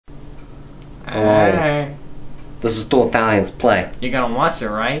Hey. This is two Italians play. You're gonna watch it,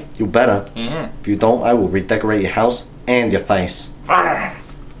 right? You better. Yeah. If you don't, I will redecorate your house and your face. You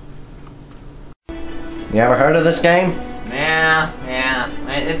ever heard of this game? Yeah.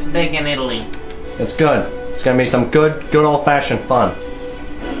 It's big in Italy. It's good. It's gonna be some good old-fashioned fun.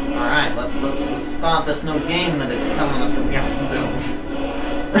 Alright, let's start this new game that it's telling us that we have to do.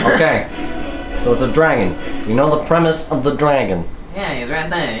 Okay. So it's a dragon. You know the premise of the dragon. Yeah, he's right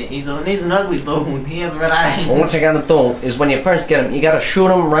there. He's an ugly dude. He has red eyes. Well, what you gotta do is when you first get him, you gotta shoot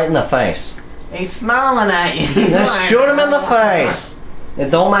him right in the face. He's snarling at you. Just shoot him in the face. It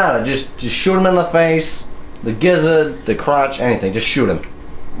don't matter. Just shoot him in the face, the gizzard, the crotch, anything. Just shoot him.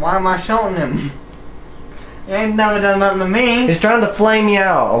 Why am I shooting him? He ain't never done nothing to me. He's trying to flame you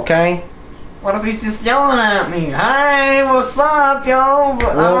out, okay? What if he's just yelling at me? Hey, what's up, yo?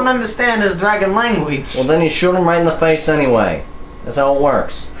 But I don't understand his dragon language. Well, then you shoot him right in the face anyway. That's how it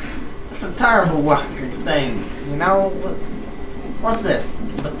works. It's a terrible thing, you know? What's this?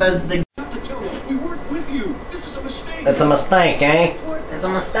 But that's the... We work with you. This is a mistake. It's a mistake, eh? It's a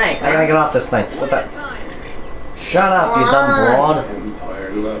mistake. I gotta get off this thing. What the? Shut up, you dumb broad.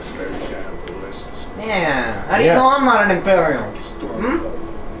 Empire loves their capitalists. Yeah. How do you know I'm not an Imperial?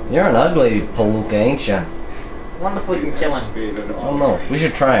 You're an ugly palooka, ain't ya? Wonder if we can kill him. Oh no, we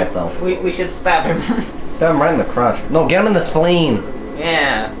should try it though. We should stab him. Stab him right in the crotch. No, get him in the spleen.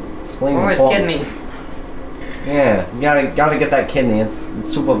 Yeah. Spleen's Or his important. kidney. Yeah, you gotta get that kidney. It's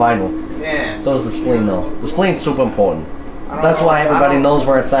super vital. Yeah. So is the spleen though. The spleen's super important. That's know- why everybody knows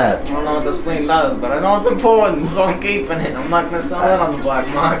where it's at. I don't know what the spleen does, but I know it's important, so I'm keeping it. I'm not gonna sell it on the black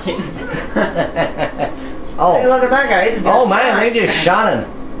market. Oh. Hey, look at that guy. He just Oh got man, shot. they just shot him.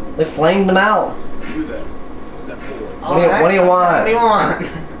 They flamed him out. Do that. Step forward. What do you want? What do you want?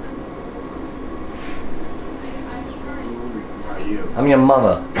 Who are you? I'm your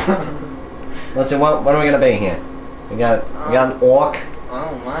mother. Let's see, what are we gonna be here? We got an orc.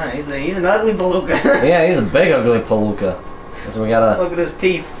 Oh my, he's an ugly beluga. Yeah, he's a big ugly palooka. So we got Look at his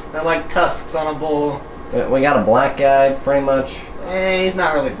teeth. They're like tusks on a bull. we got a black guy, pretty much. He's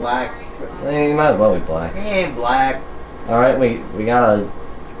not really black. He might as well be black. He ain't black. All right, we got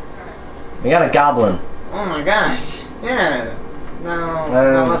a goblin. Oh my gosh. Yeah.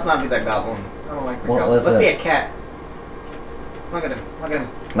 No, let's not be that goblin. I don't like the goblin. Let's be a cat. Look at him. Look at him.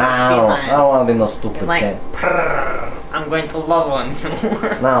 No, I don't want to be no stupid It's like, cat. prrr, I'm going to love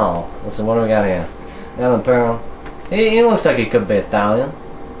one. No. Listen, what do we got here? We got an Imperial. He looks like he could be Italian.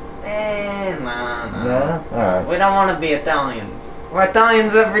 No. Yeah? Alright. We don't want to be Italians. We're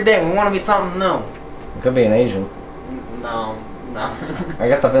Italians every day. We want to be something new. He could be an Asian. No. I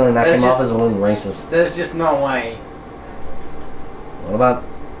got the feeling that There's came off just- as a little racist. There's just no way. What about...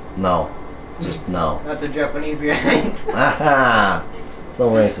 No. Just no. That's a Japanese guy. Aha! So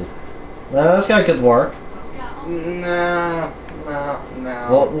racist. This guy could work. No.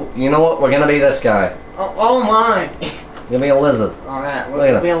 Well, you know what? We're gonna be this guy. Oh my! You're gonna be a lizard. Alright, Look we're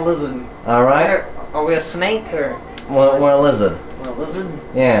at gonna him. be a lizard. Alright? Are we a snake or We're a lizard. a lizard?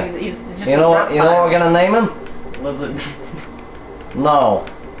 Yeah. He's just You know what we're gonna name him? Lizard. No.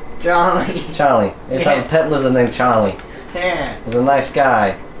 Johnny. Charlie. He's Yeah. a pet lizard named Charlie. Yeah. He's a nice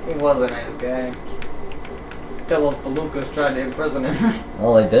guy. He was a nice guy. Till the Lucas tried to imprison him.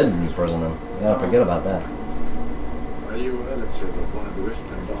 Well, they did imprison him. You gotta forget about that. Are you a relative of one of the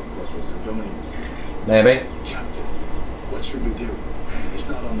Riften Macedonians? Maybe. Captain, what should we do? He's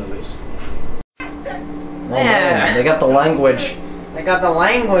not on the list. Oh, man, they got the language. They got the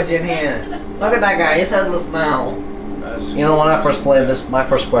language in here. Look at that guy, he's headless now. You know, when I first played this, my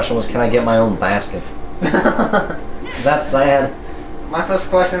first question was, can I get my own basket? That's sad. My first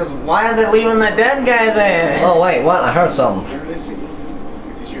question is, why are they leaving the dead guy there? Oh, wait, what? I heard something. Where is he?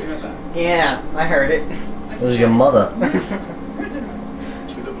 Did you hear that? Yeah, I heard it. This is your mother.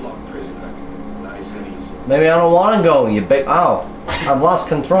 To the block prisoner. Nice and easy. Maybe I don't want to go, you big... Ow. I've lost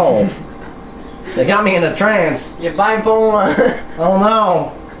control. They got me in a trance. You're bipolar. Oh,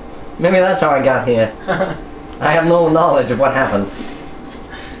 no. Maybe that's how I got here. I have no knowledge of what happened.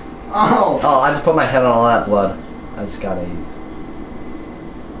 Oh. Oh, I just put my head on all that blood. I just got AIDS.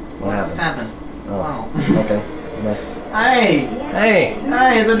 What What happened? Oh, Oh. okay. Nice. Hey! Hey!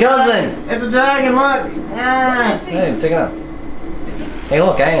 Hey, it's a Cousin! dragon! It's a dragon, look! Ah. Hey, check it out. Hey,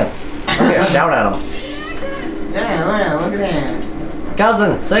 look, ants. I'm gonna shout at them. Yeah, look at that.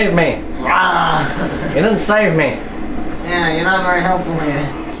 Cousin, save me! Ah. You didn't save me. Yeah, you're not very helpful here.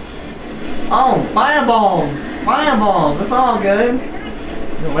 Oh, fireballs! Fireballs, it's all good.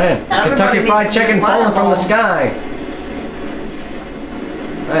 Oh, man. Everybody Kentucky needs Fried some Chicken falling from the fireballs. sky.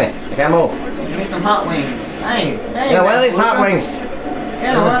 Hey, I can't move. You need some hot wings. Hey, Yeah, where are these hot Luca. wings?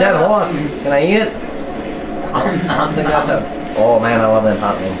 Yeah, there's a dead horse. Can I eat it? Oh, no, I think that's it. Oh man, I love them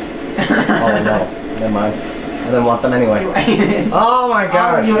hot wings. Oh no, never mind. I didn't want them anyway. You ate it. Oh my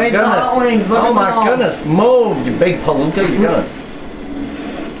gosh, you ate the hot wings. Look oh at my them. goodness, move, you big palooka, you gonna...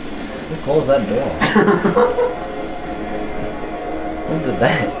 Who closed that door? Who did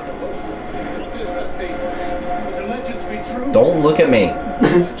that? Don't look at me.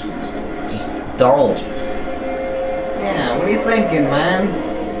 Just don't. Yeah, what are you thinking, man?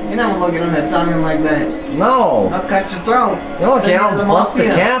 You're not looking in the tongue like that. No. I'll cut your throat. Okay, I'll bust the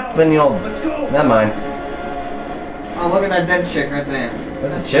cap and you'll... Never mind. Oh, look at that dead chick right there.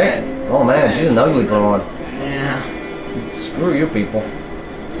 That's a chick? Dead. Oh man, she's an ugly one. Yeah. Screw you people.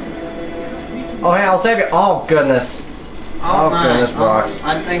 Oh hey, I'll save you. Oh goodness. Oh, goodness, rocks.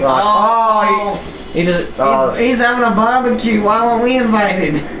 I think... Rocks. Oh, he just... he's having a barbecue. Why weren't we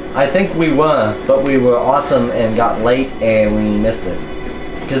invited? I think we were, but we were awesome and got late and we missed it.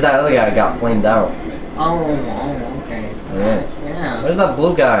 Because that other guy got flamed out. Oh, okay. Yeah. Yeah. Where's that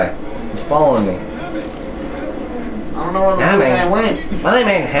blue guy? He's following me. I don't know where the blue guy went. My name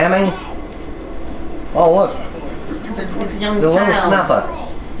ain't Hamming. Oh look. It's a young It's a child. little snapper.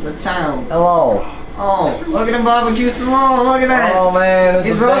 The child. Hello. Oh, look at him barbecue some more. Look at that. Oh man, it's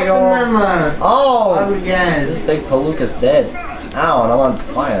he's a big roasting old... them. Oh. Ugly guys. This big palooka's dead. Ow, and I'm on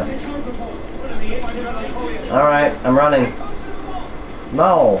fire. Alright, I'm running.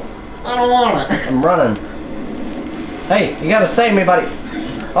 No. I don't want it. I'm running. Hey, you gotta save me, buddy.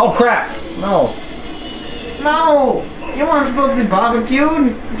 Oh crap. No. No. You weren't supposed to be barbecued.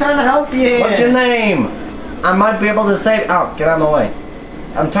 I'm trying to help you here. What's your name? I might be able to save... Oh, get out of my way.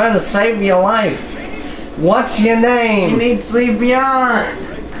 I'm trying to save your life. What's your name? You need CPR.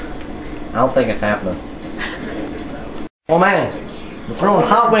 I don't think it's happening. Oh man, you're throwing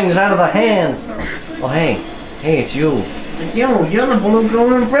hot wings out of the hands. Oh hey, hey, it's you. It's you. You're the blue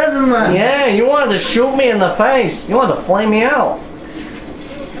who imprisoned us. Yeah, you wanted to shoot me in the face. You wanted to flame me out.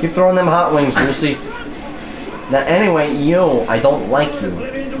 Keep throwing them hot wings, Lucy. Now anyway, you, I don't like you.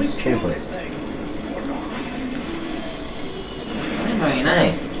 You're stupid. Very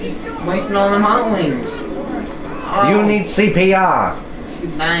nice. Wasting all them hot wings. Oh. You need CPR.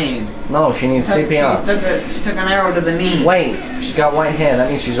 She's dying. No, she needs CPR. She took an arrow to the knee. Wait, she's got white hair. That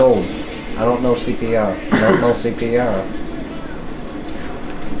means she's old. I don't know CPR. I don't know CPR.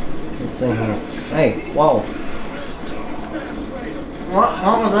 Let's see here. Hey, whoa.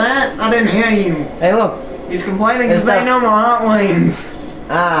 What was that? I didn't hear you. Hey, look. He's complaining because they know my hot wings.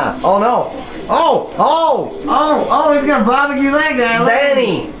 Ah, oh no. Oh, he's gonna barbecue that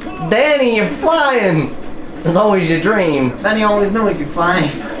guy. Danny, you're flying. It's always your dream. Danny always knew he could fly.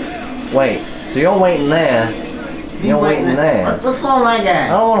 Wait, so you're waiting there. You're waiting there. Let's follow that guy. I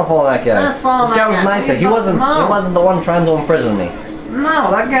don't want to follow that guy. Let's follow this guy that was guy. nicer. He wasn't the one trying to imprison me. No,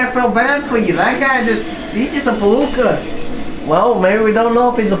 that guy felt bad for you. That guy he's just a palooka. Well, maybe we don't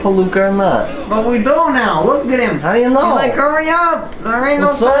know if he's a palooka or not. But we do now. Look at him. How do you know? He's like, hurry up. There ain't no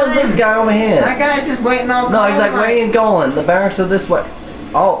time. So is this guy over here. That guy's just waiting on. No, he's like, where are you going? The barracks are this way.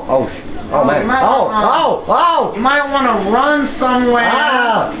 Oh man. Oh! You might want to run somewhere.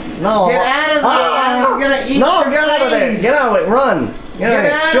 Ah! No. Get out of there. He's gonna eat your get out of there. face. Get out of it. Run. Get out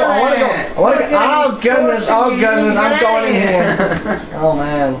of there. Sure, I want to go. Oh goodness. I'm going in here. Oh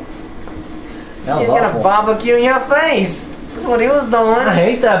man. That was He's awful. gonna barbecue in your face. That's what he was doing. I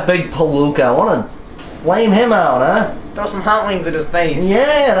hate that big palooka. I want to flame him out, huh? Throw some hot wings at his face.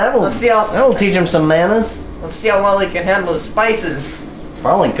 Yeah, that'll teach him some manners. Let's see how well he can handle his spices.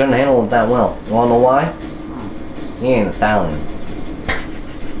 Probably couldn't handle it that well. You wanna know why? He ain't Italian.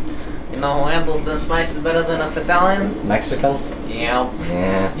 You know who handles the spices better than us Italians? Mexicans? Yeah.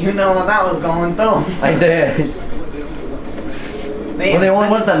 Yeah. You know what that was going through. I did. We're the only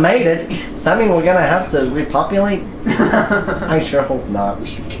ones that made it. Does that mean we're gonna have to repopulate? I sure hope not.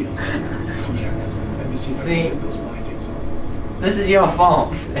 See, this is your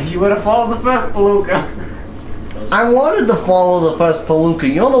fault. If you would have followed the first palooka. I wanted to follow the first palooka.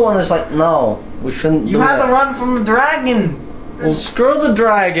 You're the one that's like, no, we shouldn't do You had that. to run from the dragon. Well, screw the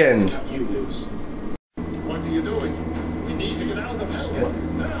dragon. You lose. What are you doing? We need to get out of hell.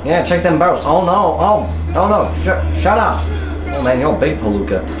 Now. Yeah, check them barrels. Oh no, oh no, shut up. Oh man, you're a big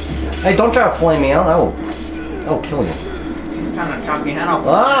palooka. Hey, don't try to flame me out. I'll kill you. He's trying to chop your head off with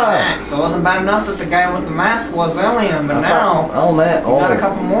the axe. So it wasn't bad enough that the guy with the mask was earlier, but now oh man, you got a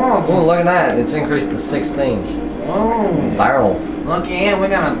couple more of them. Oh, look at that. It's increased to 16. Whoa. Barrel. Look here, we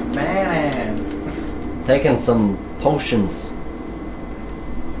got a badass. Taking some potions.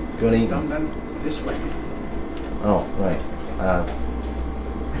 Good eating. Come then this way. Oh, right.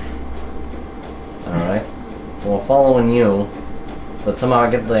 Alright. So we're following you. But somehow I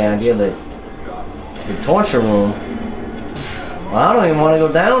get the idea that the torture room. Well, I don't even want to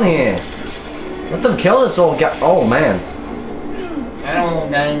go down here. Let them kill this old guy. Oh man. That old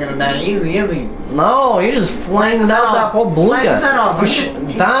guy ain't gonna die easy, is he? No, he just flames out that whole blue guy. Slice his head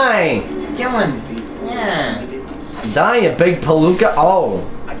off. Die. Kill him. Yeah. Die, you big palooka. Oh.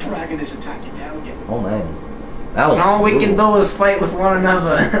 A dragon is attacking now. Oh man. That was all we brutal. can do is fight with one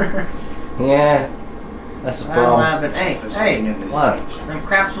another. Yeah. That's the That'll problem. happen. Hey. What? Them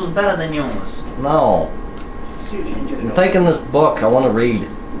craps was better than yours. No. I'm taking this book. I want to read.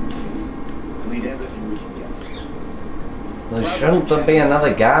 Need everything we can get. There shouldn't there be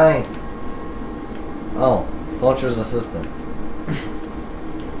another guy? Oh, Vulture's assistant.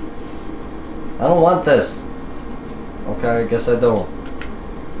 I don't want this. Okay, I guess I do.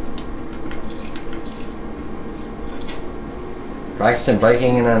 Practicing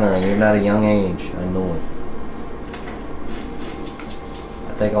breaking and entering, even at a young age. I know it.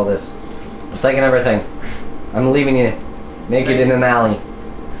 I take all this. I'm taking everything. I'm leaving you naked in an alley.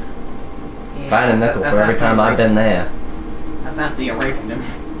 Yeah, Find a nickel for every time I've been there. That's after you raped him.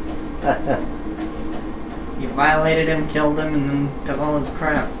 You violated him, killed him, and then took all his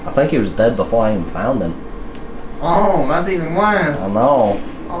crap. I think he was dead before I even found him. Oh, that's even worse. I know.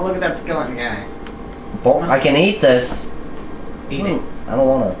 Oh, look at that skeleton guy. But I can eat this. Eat it. I don't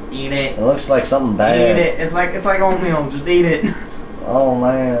want to. Eat it. It looks like something bad. Eat it. It's like oatmeal. Just eat it. Oh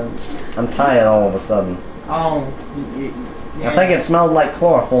man, I'm tired all of a sudden. Oh. Yeah. I think it smelled like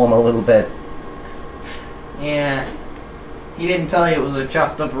chloroform a little bit. Yeah. He didn't tell you it was a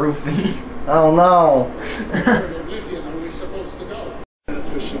chopped up roofie. Oh no.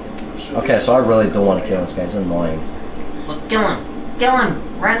 Okay, so I really do want to kill this guy. He's annoying. Let's kill him. Kill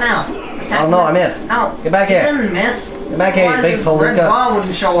him right now. Attack Oh no, him. I missed. No. Get back here. You didn't miss. Get back here, you big Red palooka. ball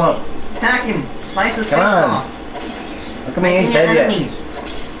wouldn't show up. Attack him. Slice his Come face on. off. Look at me, he ain't Making your dead yet. enemy.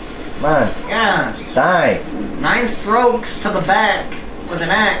 Come on, Yeah. die. 9 strokes to the back with an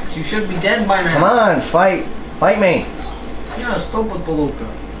axe. You should be dead by now. Come on, fight. Fight me. You're a stupid palooka.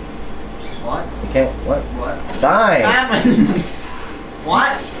 What? You can't, what? What? Die. Happened?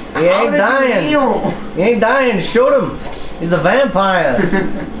 What? He ain't dying. He ain't dying, shoot him. He's a vampire.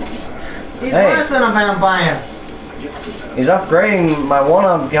 He's Hey. worse than a vampire. He's upgrading my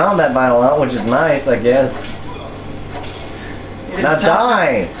one-armed combat by a lot, which is nice, I guess. Now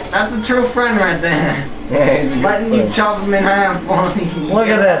die. That's a true friend right there. Yeah, he's a good Letting you friend. chop him in half while you Look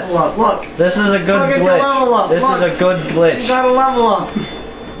get at this. level up. Look. This is a good Look at your level up. glitch. This is Look. a good You glitch. gotta level up.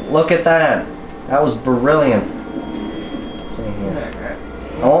 Look at that. That was brilliant. Let's see here.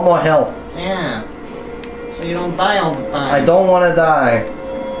 I want more health. Yeah. So you don't die all the time. I don't want to die.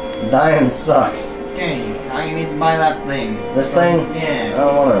 Dying sucks. Okay. Now you need to buy that thing. This thing? I Yeah.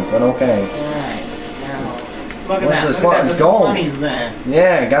 don't want it, but okay. Alright. Now. Look at What's that. this? Look What? at that. There's Gold. some monies there.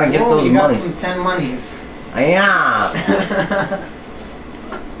 Yeah, gotta get Whoa, those you got monies. some 10 monies. Yeah.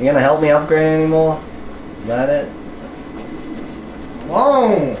 You gonna help me upgrade anymore? Is that it?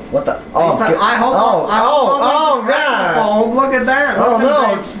 Whoa! What the? I hope. God. Look at that! Oh, Look at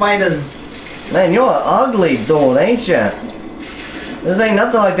no. those spiders! Man, you're ugly, dude, ain't ya? This ain't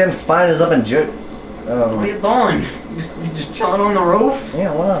nothing like them spiders up in What are you doing? You just chilling on the roof?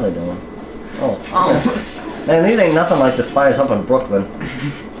 Yeah, what are they doing? Oh. Oh. Man, these ain't nothing like the spiders up in Brooklyn.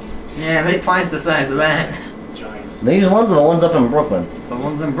 Yeah, they twice the size of that. These ones are the ones up in Brooklyn. The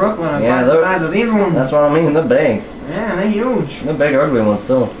ones in Brooklyn are Yeah, twice the they're- size of these ones. That's what I mean, they're big. Yeah, they're huge. They're big, ugly ones,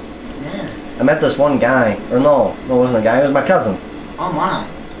 too. Yeah. I met this one guy. Or no, it wasn't a guy, it was my cousin. Oh, wow.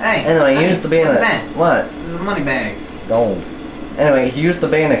 Hey. Anyway, he hey, used to be in look a... at that. What? This is a money bag. Gold. Anyway, he used to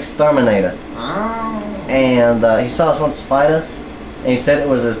be an exterminator. Oh. And he saw this one spider, and he said it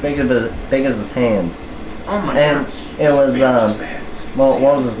was as big as his hands. Oh my And gosh. it was, well,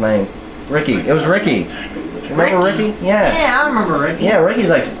 what was his name? Ricky. It was Ricky. Remember Ricky? Yeah. Yeah, I remember Ricky. Yeah, Ricky's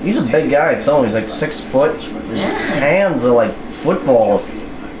like, he's a big guy, too. He's like 6 foot. His Yeah. hands are like footballs.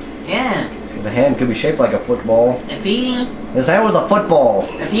 Yeah. The hand could be shaped like a football. If he His hand was a football.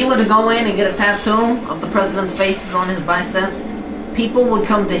 were to go in and get a tattoo of the president's faces on his bicep, people would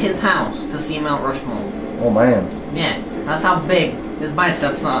come to his house to see Mount Rushmore. Oh, man. Yeah, that's how big his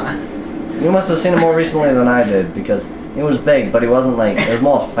biceps are. You must have seen him more recently than I did, because he was big, but he wasn't like, it was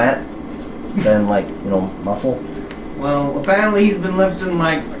more fat than like, you know, muscle. Well, apparently he's been lifting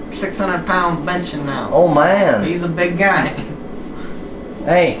like 600 pounds benching now. Oh, man. He's a big guy.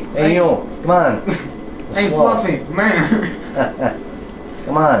 Hey, Hey. you, come on. Hey, Slow. Fluffy, man.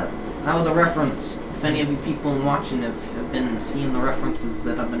 Come on. That was a reference. If any of you people watching have been seeing the references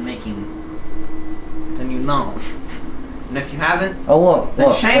that I've been making, then you know. And if you haven't, Oh, look, then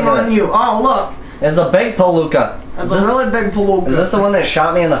look. shame look at on this. you. Oh, look. It's a big palooka. It's a really big palooka. Is this the one that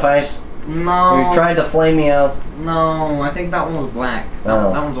shot me in the face? No. You tried to flame me out? No, I think that one was black.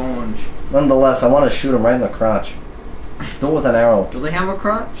 That one's orange. Nonetheless, I want to shoot him right in the crotch. Do it with an arrow. Do they have a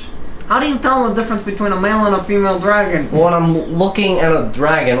crotch? How do you tell the difference between a male and a female dragon? When I'm looking at a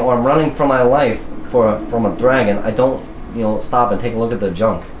dragon or I'm running for my life from a dragon, I don't, stop and take a look at the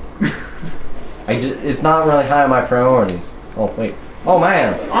junk. It's not really high on my priorities. Oh, wait. Oh,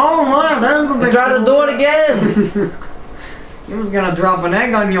 man. Oh, man, there's the big... He tried to do it again! He was gonna drop an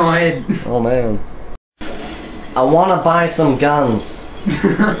egg on your head. Oh, man. I want to buy some guns.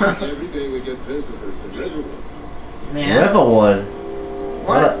 Every day we get visitors in Riverwood. Yeah. Riverwood?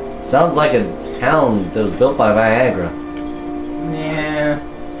 What? Sounds like a town that was built by Viagra. Yeah.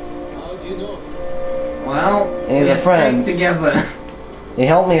 How do you know? Well, he's a friend. Together. He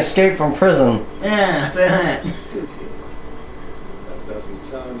helped me escape from prison. Yeah, say that. That doesn't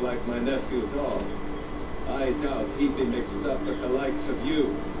sound like my nephew at all. I doubt he'd be mixed up with the likes of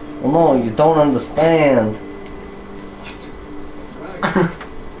you. Well, no, you don't understand.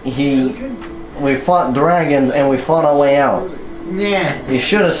 What? We fought dragons and we fought our way out. Yeah. You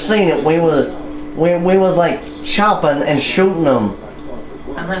should have seen it. We was like chopping and shooting them.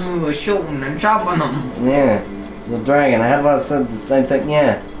 And then we were shooting and chopping them. Yeah, the dragon. I have I said the same thing.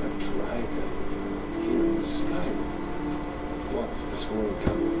 Yeah. A dragon here in the Skyrim. What's this whole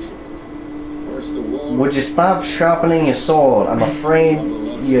coming to? First the war. Would you stop sharpening your sword? I'm afraid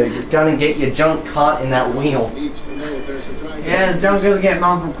you're gonna get your junk caught in that wheel. Needs to know if there's a dragon. Yeah, his junk is getting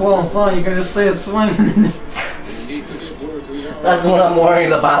awful close, so you can just see it swinging. That's what I'm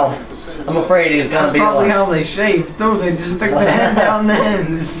worried about. I'm afraid he's gonna That's be probably like... how they shave, too. They just stick their head down the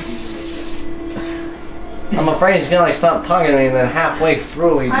end. I'm afraid he's gonna stop talking to me and then halfway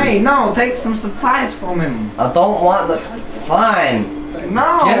through he Hey, no, take some supplies from him. I don't want the... Fine.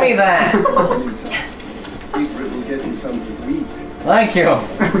 No. Give me that. Thank you.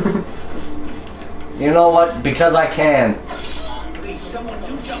 You know what? Because I can.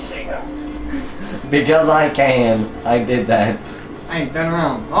 Because I can. I did that. Hey, turn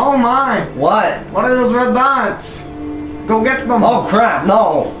around. Oh my! What? What are those red dots? Go get them! Oh crap,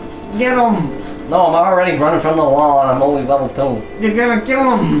 no! Get them! No, I'm already running from the wall and I'm only level 2. You're gonna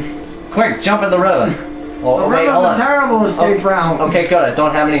kill them! Quick, jump in the river! Oh, The wait, river's hold a on. terrible escape route! Okay, good. I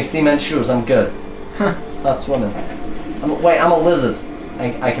don't have any cement shoes. I'm good. Stop swimming. Wait, I'm a lizard.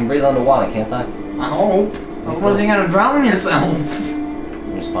 I can breathe underwater, can't I? I hope. Otherwise you're gonna drown yourself.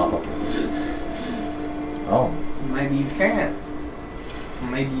 Just pop up. Oh. Maybe you can't.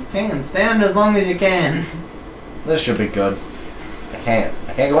 Maybe you can. Stand as long as you can. This should be good. I can't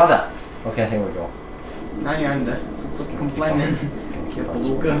go under. Okay, here we go. Now you're under. So quit complaining.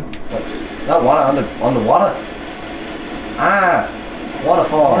 Luca. Not water, underwater? Ah!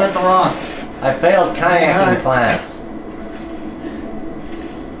 Waterfall. Hit the rocks. I failed kayaking class.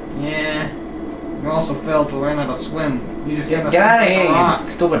 Yeah. You also failed to learn how to swim. You just Get out of here, you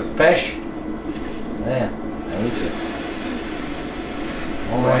stupid fish. There. I eat you.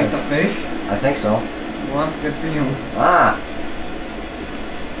 Oh, You ate the fish? I think so. Well, that's good for you. Ah!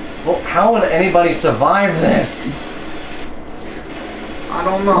 Well, how would anybody survive this? I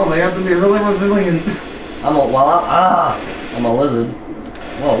don't know. They have to be really resilient. I'm a lizard.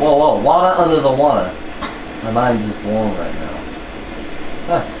 Whoa, whoa, whoa! Water under the water. My mind is blown right now.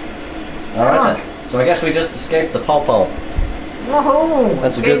 Huh. All right then. So I guess we just escaped the popo. Woohoo!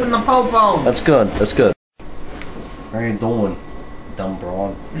 That's Escaping good. the popo. That's good. That's good. How are you doing, dumb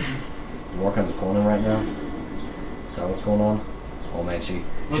broad? You working at the corner right now? Is that what's going on? Oh man, she's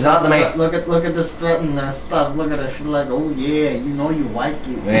not the main. Look at the strutting stuff. Look at her. She's like, oh yeah, you know you like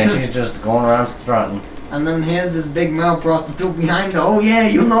it. Yeah, she's just going around strutting. And then here's this big male prostitute behind her. Oh yeah,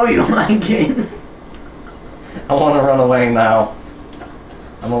 you know you like it. I want to run away now.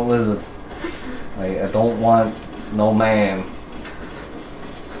 I'm a lizard. I don't want no man.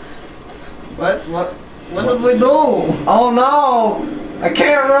 What did we do? Oh no! I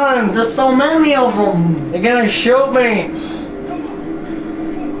can't run! There's so many of them. They're gonna shoot me!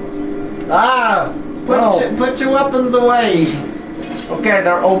 Ah! Put your weapons away. Okay,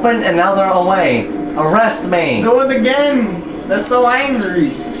 they're open and now they're away. Arrest me! Do it again. They're so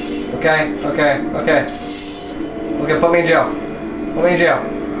angry. Okay. Okay, put me in jail. Put me in jail.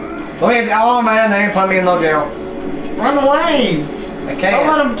 Put me in jail. Oh man, they ain't put me in no jail. Run away. I can't. Don't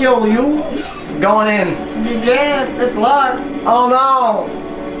let them kill you. I'm going in. You can't. It's locked. Oh no!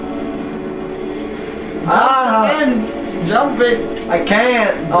 Jump it. I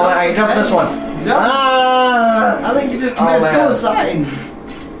can't. Oh, I jumped this one. Jump. Ah! I think you just committed suicide.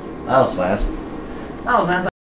 That was fast. That was